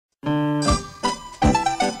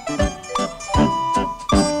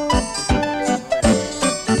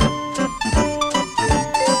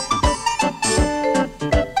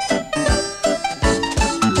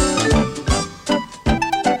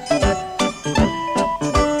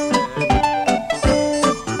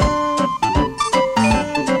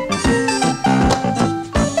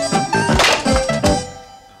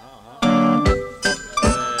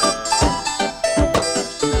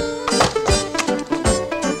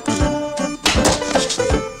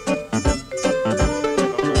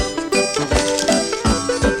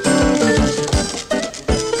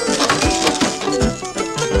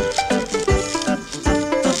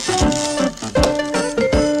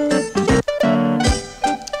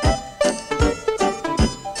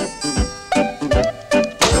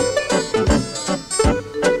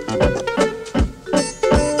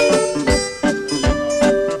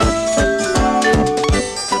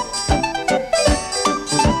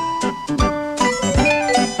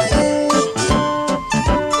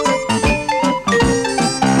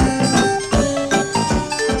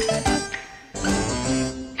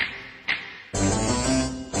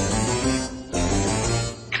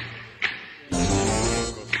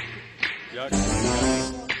They're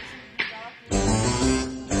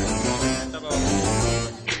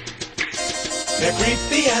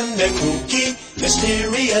creepy and they're kooky,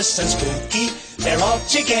 mysterious and spooky. They're all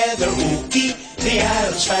together ooky, the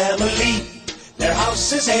Addams Family. Their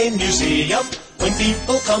house is a museum, when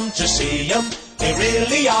people come to see them, they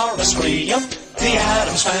really are a scream, the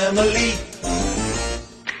Addams Family.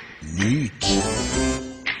 Neat,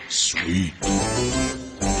 sweet,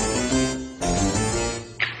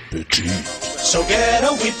 petite. So get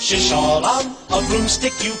a witch's shawl on, a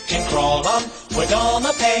broomstick you can crawl on. We're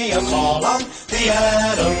gonna pay a call on the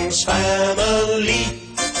Addams Family.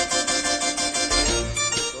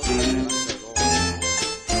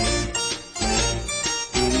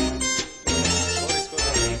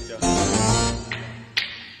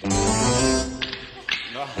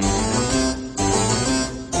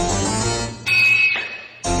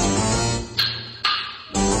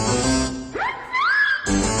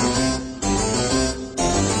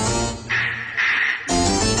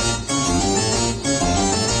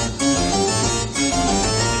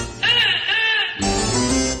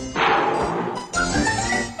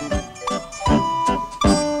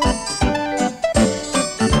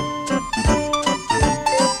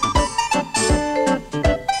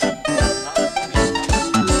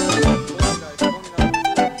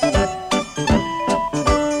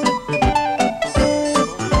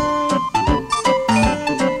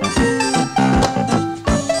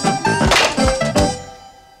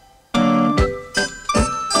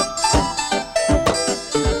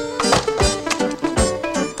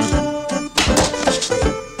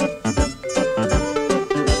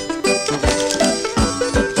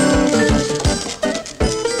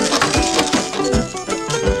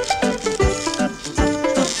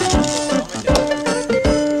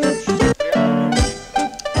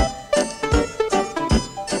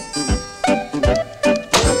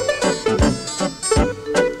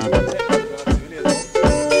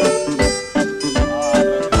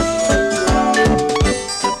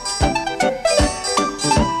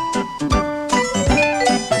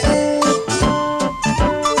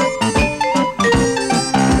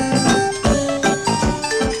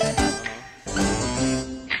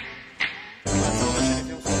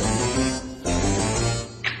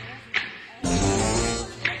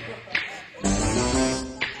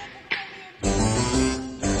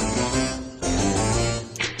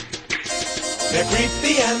 They're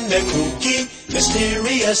creepy and they're kooky,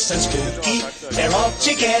 mysterious and spooky. They're all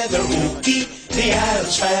together ooky, the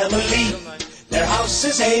Addams Family. Their house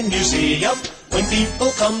is a museum, when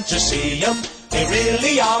people come to see them, they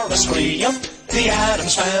really are a scream, the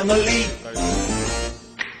Addams Family.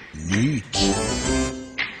 Neat,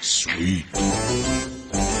 sweet,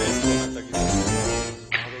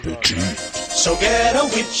 petite. So get a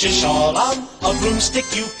witch's shawl on, a broomstick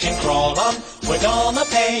you can crawl on. We're gonna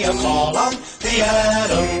pay a call on the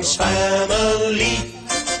Addams Family.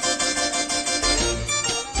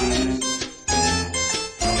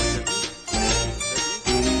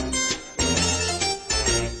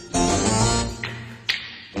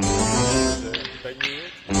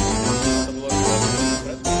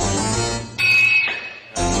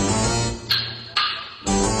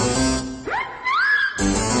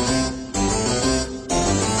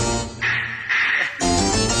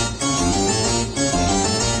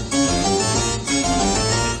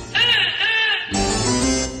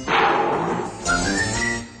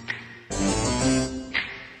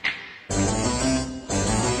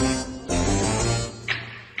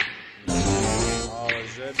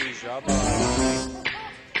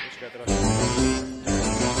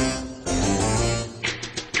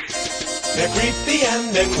 They're creepy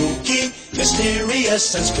and they're kooky,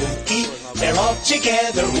 mysterious and spooky. They're all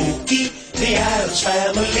together ooky, the Addams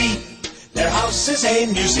Family. Their house is a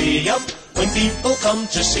museum, when people come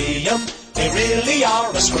to see them, they really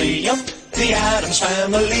are a scream, the Addams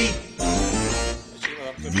Family.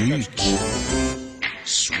 Neat,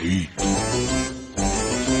 sweet,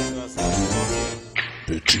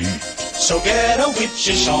 petite. So get a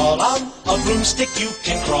witch's shawl on, a broomstick you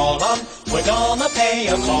can crawl on. We're gonna pay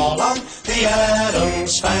a call on the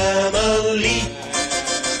Addams Family.